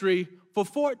ministry for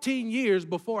 14 years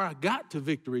before I got to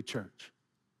Victory Church.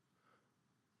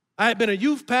 I had been a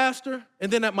youth pastor,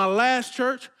 and then at my last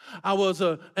church, I was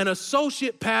an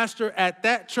associate pastor at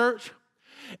that church.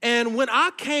 And when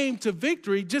I came to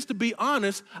Victory, just to be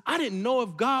honest, I didn't know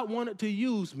if God wanted to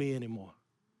use me anymore.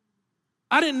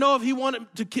 I didn't know if he wanted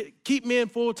to keep me in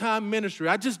full-time ministry.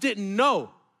 I just didn't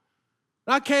know.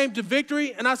 I came to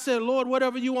Victory, and I said, Lord,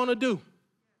 whatever you want to do.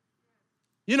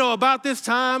 You know, about this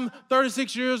time,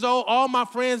 36 years old, all my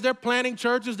friends, they're planting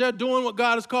churches. They're doing what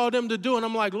God has called them to do. And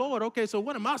I'm like, Lord, okay, so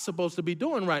what am I supposed to be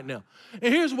doing right now?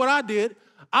 And here's what I did.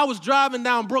 I was driving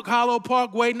down Brook Hollow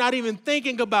Parkway, not even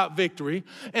thinking about Victory.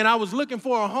 And I was looking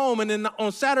for a home. And then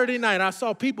on Saturday night, I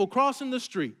saw people crossing the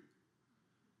street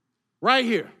right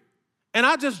here. And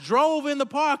I just drove in the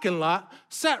parking lot,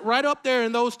 sat right up there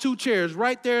in those two chairs,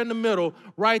 right there in the middle,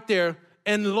 right there.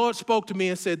 And the Lord spoke to me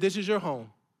and said, this is your home.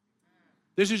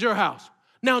 This is your house.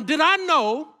 Now, did I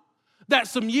know that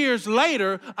some years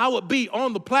later I would be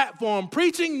on the platform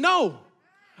preaching? No.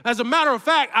 As a matter of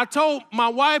fact, I told my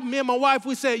wife, me and my wife,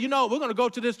 we said, we're going to go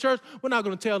to this church. We're not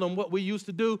going to tell them what we used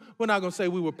to do. We're not going to say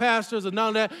we were pastors or none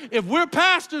of that. If we're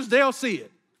pastors, they'll see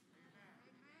it.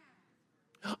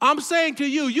 I'm saying to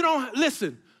you,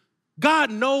 listen,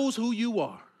 God knows who you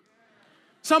are.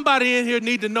 Somebody in here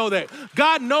need to know that.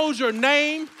 God knows your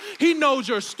name. He knows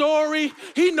your story.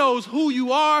 He knows who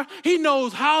you are. He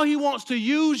knows how he wants to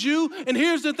use you. And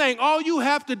here's the thing. All you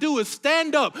have to do is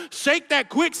stand up, shake that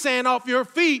quicksand off your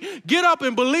feet, get up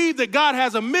and believe that God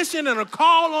has a mission and a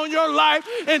call on your life,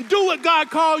 and do what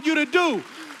God called you to do.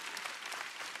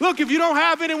 Look, if you don't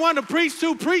have anyone to preach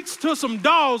to some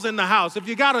dolls in the house if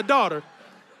you got a daughter.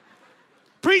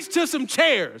 Preach to some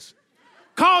chairs.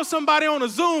 Call somebody on a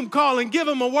Zoom call and give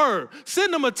them a word.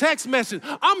 Send them a text message.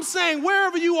 I'm saying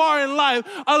wherever you are in life,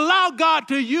 allow God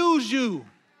to use you.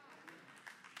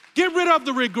 Get rid of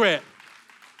the regret.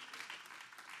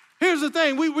 Here's the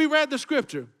thing. We read the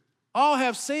scripture. All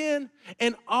have sinned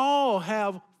and all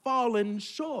have fallen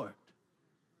short.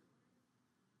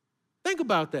 Think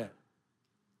about that.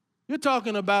 You're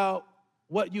talking about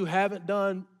what you haven't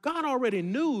done. God already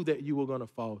knew that you were going to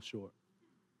fall short.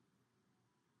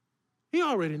 He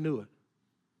already knew it.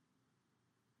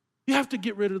 You have to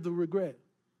get rid of the regret.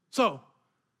 So,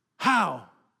 how?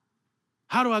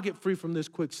 How do I get free from this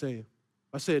quicksand?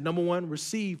 I said, number one,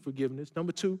 receive forgiveness.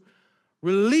 Number two,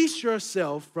 release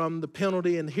yourself from the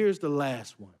penalty. And here's the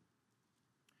last one.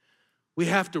 We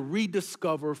have to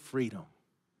rediscover freedom.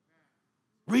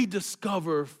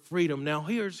 Rediscover freedom. Now,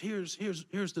 here's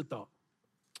the thought.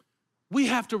 We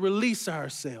have to release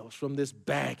ourselves from this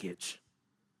baggage.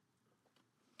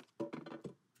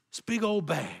 This big old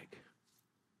bag.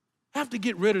 Have to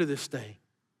get rid of this thing.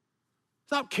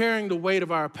 Stop carrying the weight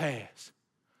of our past.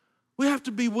 We have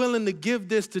to be willing to give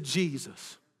this to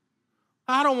Jesus.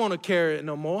 I don't want to carry it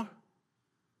no more.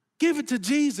 Give it to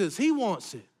Jesus. He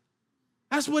wants it.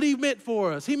 That's what he meant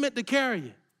for us. He meant to carry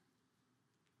it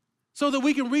so that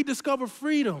we can rediscover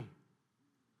freedom.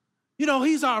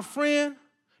 He's our friend.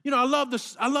 I love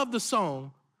the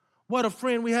song, What a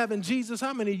Friend We Have in Jesus.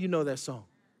 How many of you know that song?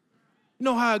 You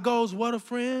know how it goes? What a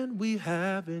friend we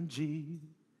have in Jesus.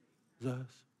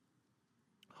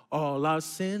 All our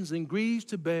sins and griefs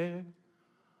to bear.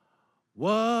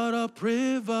 What a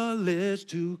privilege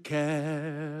to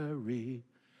carry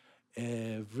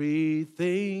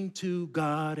everything to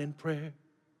God in prayer.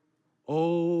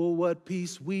 Oh, what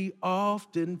peace we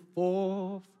often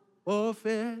forfeit.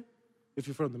 If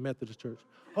you're from the Methodist Church.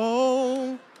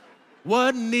 Oh,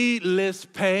 what needless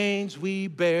pains we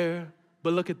bear.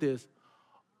 But look at this.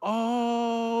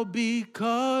 All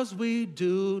because we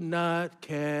do not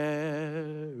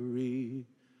carry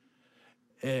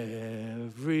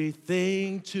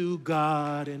everything to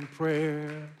God in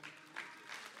prayer.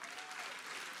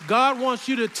 God wants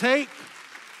you to take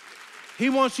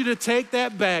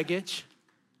that baggage.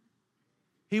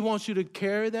 He wants you to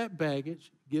carry that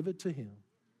baggage, give it to him.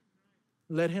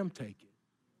 Let him take it.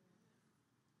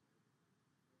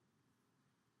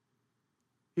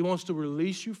 He wants to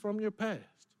release you from your past.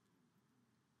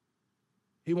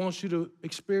 He wants you to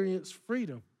experience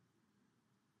freedom.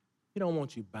 He don't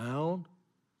want you bound.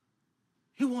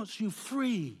 He wants you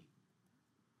free.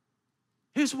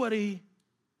 Here's what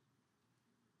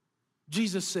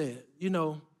Jesus said.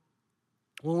 When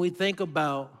we think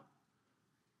about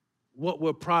what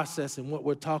we're processing, what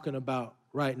we're talking about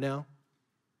right now,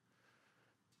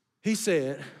 he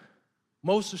said,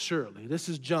 most assuredly, this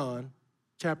is John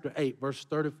chapter 8, verse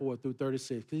 34 through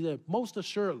 36. He said, most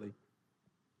assuredly,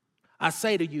 I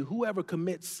say to you, whoever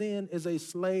commits sin is a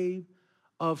slave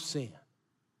of sin.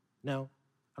 Now,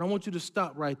 I don't want you to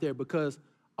stop right there because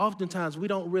oftentimes we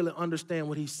don't really understand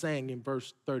what he's saying in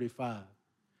verse 35.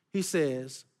 He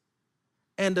says,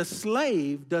 and a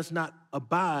slave does not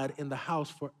abide in the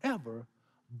house forever,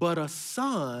 but a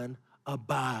son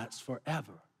abides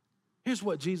forever. Here's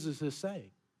what Jesus is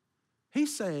saying.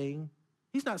 He's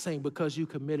not saying because you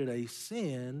committed a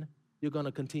sin, you're going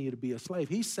to continue to be a slave.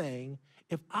 He's saying,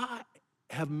 if I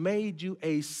have made you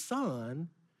a son,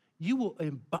 you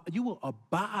will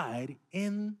abide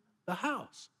in the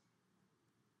house.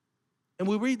 And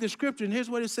we read the scripture, and here's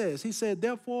what it says. He said,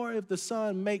 therefore, if the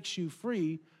Son makes you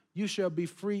free, you shall be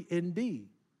free indeed.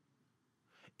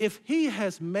 If he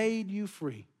has made you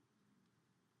free,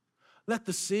 let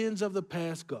the sins of the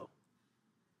past go.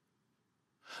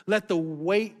 Let the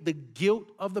weight, the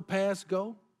guilt of the past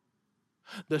go.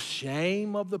 The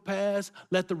shame of the past,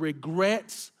 let the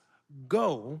regrets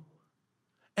go,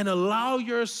 and allow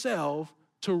yourself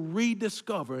to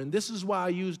rediscover. And this is why I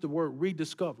use the word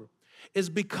rediscover. is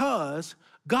because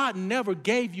God never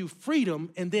gave you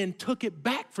freedom and then took it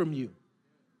back from you.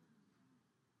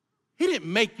 He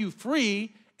didn't make you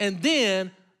free, and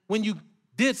then when you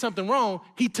did something wrong,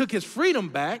 he took his freedom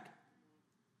back.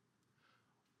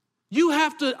 You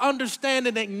have to understand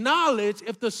and acknowledge,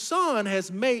 if the Son has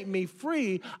made me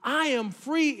free, I am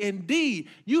free indeed.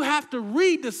 You have to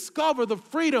rediscover the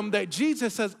freedom that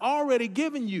Jesus has already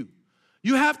given you.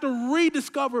 You have to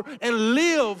rediscover and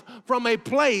live from a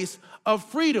place of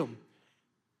freedom.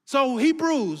 So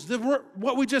Hebrews,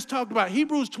 what we just talked about,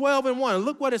 Hebrews 12:1,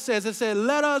 look what it says. It said,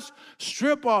 let us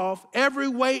strip off every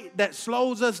weight that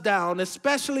slows us down,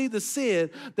 especially the sin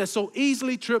that so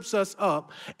easily trips us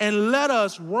up, and let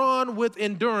us run with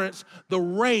endurance the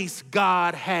race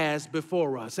God has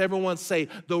before us. Everyone say,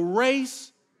 the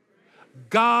race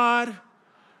God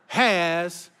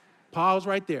has, pause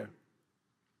right there.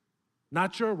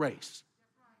 Not your race.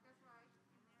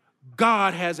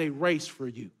 God has a race for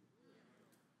you.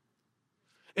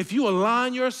 If you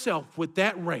align yourself with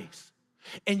that race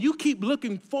and you keep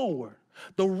looking forward,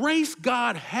 the race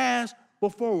God has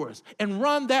before us, and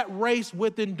run that race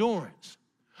with endurance.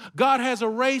 God has a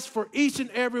race for each and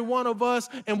every one of us,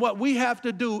 and what we have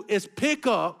to do is pick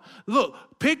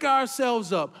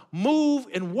ourselves up, move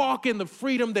and walk in the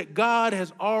freedom that God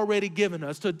has already given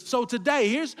us. So today,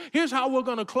 here's how we're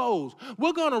going to close.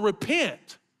 We're going to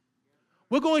repent.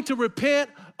 We're going to repent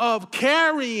of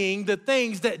carrying the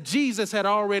things that Jesus had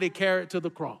already carried to the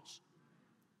cross.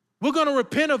 We're going to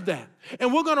repent of that.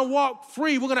 And we're going to walk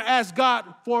free. We're going to ask God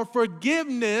for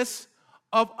forgiveness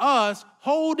of us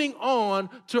holding on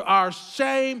to our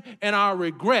shame and our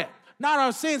regret. Not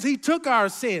our sins. He took our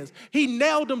sins. He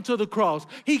nailed them to the cross.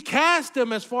 He cast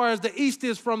them as far as the east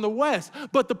is from the west.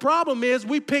 But the problem is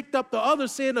we picked up the other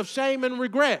sin of shame and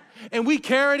regret, and we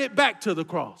carried it back to the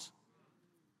cross.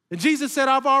 And Jesus said,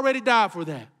 I've already died for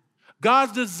that.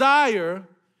 God's desire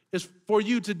is for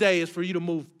you today is for you to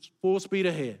move full speed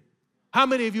ahead. How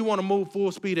many of you want to move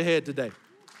full speed ahead today?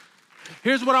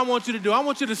 Here's what I want you to do. I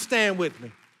want you to stand with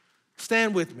me.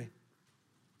 Stand with me.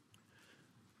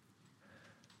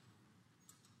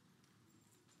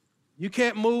 You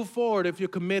can't move forward if you're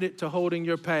committed to holding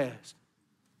your past.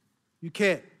 You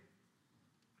can't.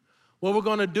 What we're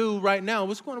going to do right now,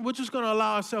 we're just going to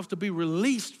allow ourselves to be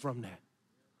released from that.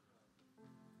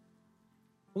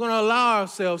 We're going to allow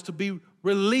ourselves to be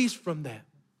released from that.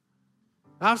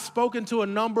 I've spoken to a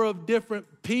number of different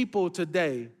people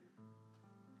today,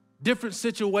 different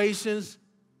situations.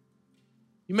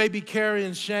 You may be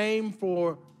carrying shame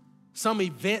for some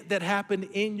event that happened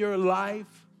in your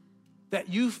life that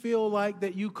you feel like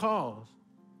that you caused.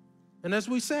 And as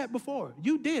we said before,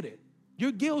 you did it.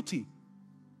 You're guilty.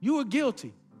 You were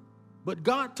guilty. But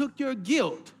God took your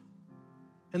guilt,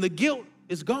 and the guilt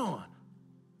is gone.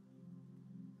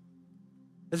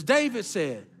 As David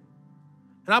said,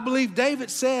 and I believe David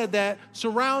said that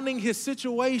surrounding his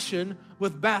situation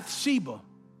with Bathsheba,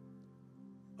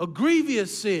 a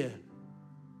grievous sin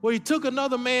where he took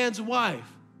another man's wife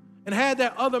and had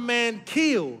that other man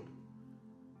killed,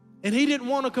 and he didn't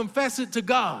want to confess it to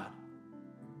God.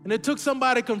 And it took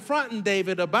somebody confronting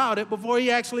David about it before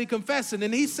he actually confessed it.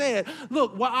 And he said,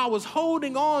 look, while I was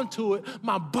holding on to it,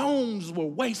 my bones were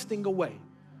wasting away.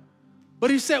 But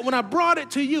he said, when I brought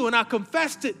it to you and I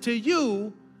confessed it to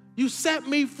you, you set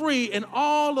me free, and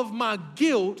all of my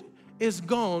guilt is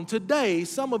gone. Today,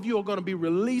 some of you are going to be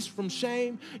released from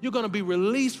shame. You're going to be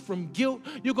released from guilt.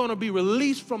 You're going to be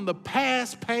released from the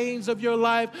past pains of your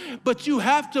life. But you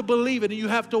have to believe it, and you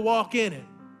have to walk in it.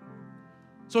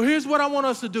 So here's what I want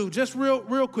us to do, just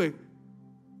real quick.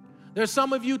 There's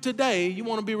some of you today, you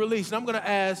want to be released. And I'm going to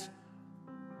ask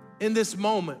in this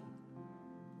moment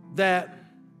that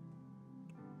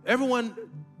everyone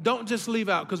don't just leave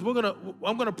out, because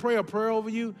I'm going to pray a prayer over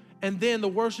you, and then the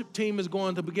worship team is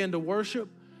going to begin to worship.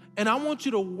 And I want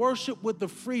you to worship with the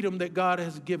freedom that God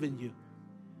has given you.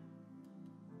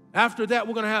 After that,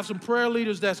 we're going to have some prayer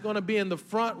leaders that's going to be in the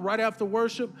front right after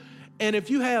worship. And if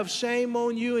you have shame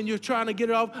on you and you're trying to get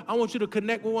it off, I want you to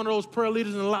connect with one of those prayer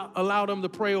leaders and allow them to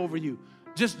pray over you.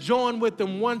 Just join with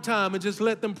them one time and just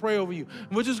let them pray over you.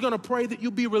 And we're just going to pray that you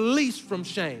be released from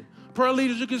shame. Prayer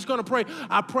leaders, you're just going to pray.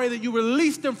 I pray that you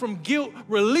release them from guilt,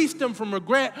 release them from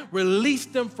regret, release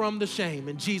them from the shame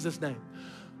in Jesus' name.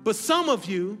 But some of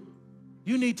you,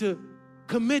 you need to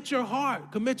commit your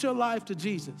heart, commit your life to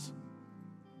Jesus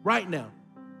right now.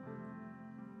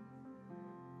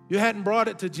 You hadn't brought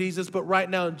it to Jesus, but right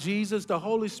now, Jesus, the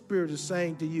Holy Spirit is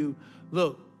saying to you,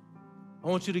 look, I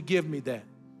want you to give me that.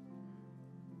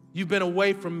 You've been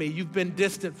away from me. You've been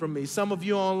distant from me. Some of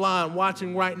you online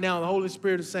watching right now, the Holy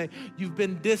Spirit is saying, you've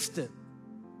been distant.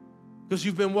 because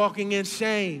you've been walking in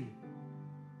shame.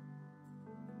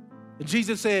 And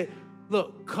Jesus said,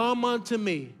 look, come unto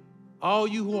me, all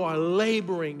you who are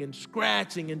laboring and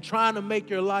scratching and trying to make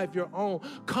your life your own.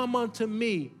 Come unto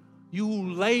me, you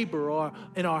who labor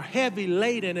and are heavy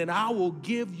laden, and I will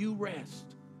give you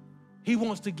rest. He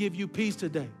wants to give you peace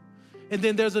today. And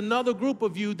then there's another group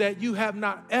of you that you have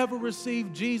not ever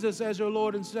received Jesus as your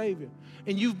Lord and Savior.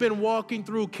 And you've been walking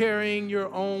through carrying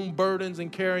your own burdens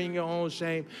and carrying your own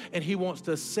shame. And he wants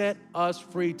to set us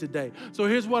free today. So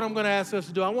here's what I'm going to ask us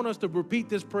to do. I want us to repeat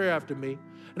this prayer after me.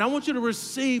 And I want you to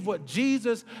receive what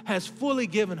Jesus has fully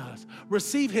given us.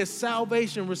 Receive his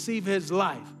salvation, receive his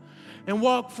life, and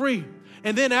walk free.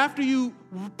 And then after you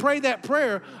pray that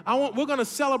prayer, we're going to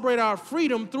celebrate our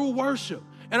freedom through worship.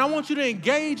 And I want you to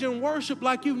engage in worship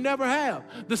like you never have.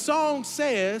 The song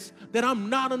says that I'm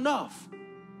not enough.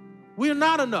 We're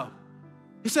not enough.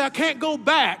 He said, I can't go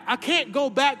back. I can't go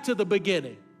back to the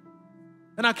beginning.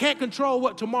 And I can't control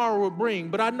what tomorrow will bring.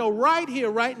 But I know right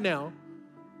here, right now,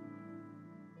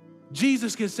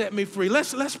 Jesus can set me free.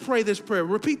 Let's pray this prayer.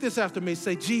 Repeat this after me.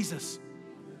 Say, Jesus,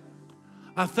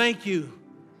 I thank you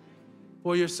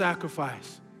for your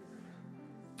sacrifice.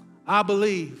 I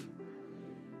believe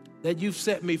that you've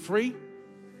set me free.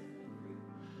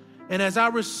 And as I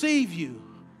receive you,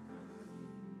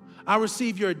 I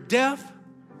receive your death,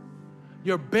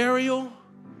 your burial,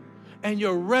 and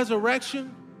your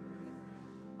resurrection.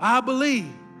 I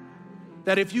believe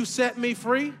that if you set me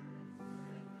free,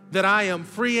 that I am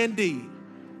free indeed.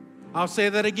 I'll say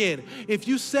that again. If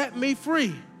you set me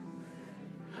free,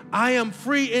 I am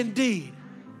free indeed.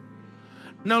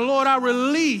 Now, Lord, I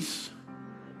release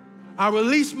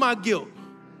my guilt.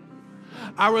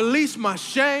 I release my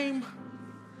shame.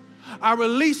 I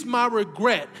release my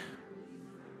regret.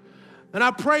 And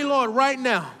I pray, Lord, right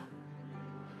now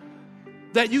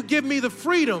that you give me the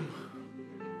freedom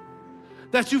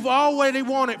that you've already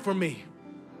wanted for me.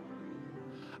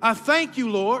 I thank you,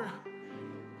 Lord,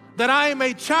 that I am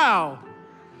a child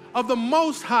of the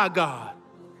Most High God.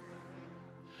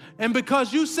 And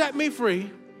because you set me free,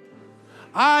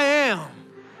 I am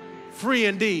free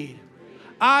indeed.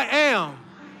 I am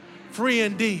free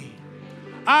indeed.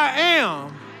 I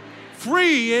am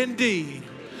free indeed.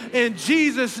 In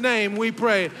Jesus' name we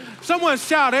pray. Someone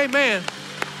shout amen.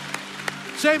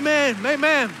 Say amen,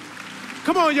 amen.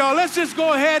 Come on, y'all. Let's just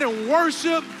go ahead and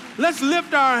worship. Let's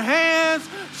lift our hands.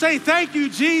 Say thank you,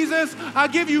 Jesus. I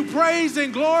give you praise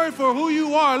and glory for who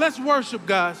you are. Let's worship,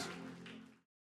 guys.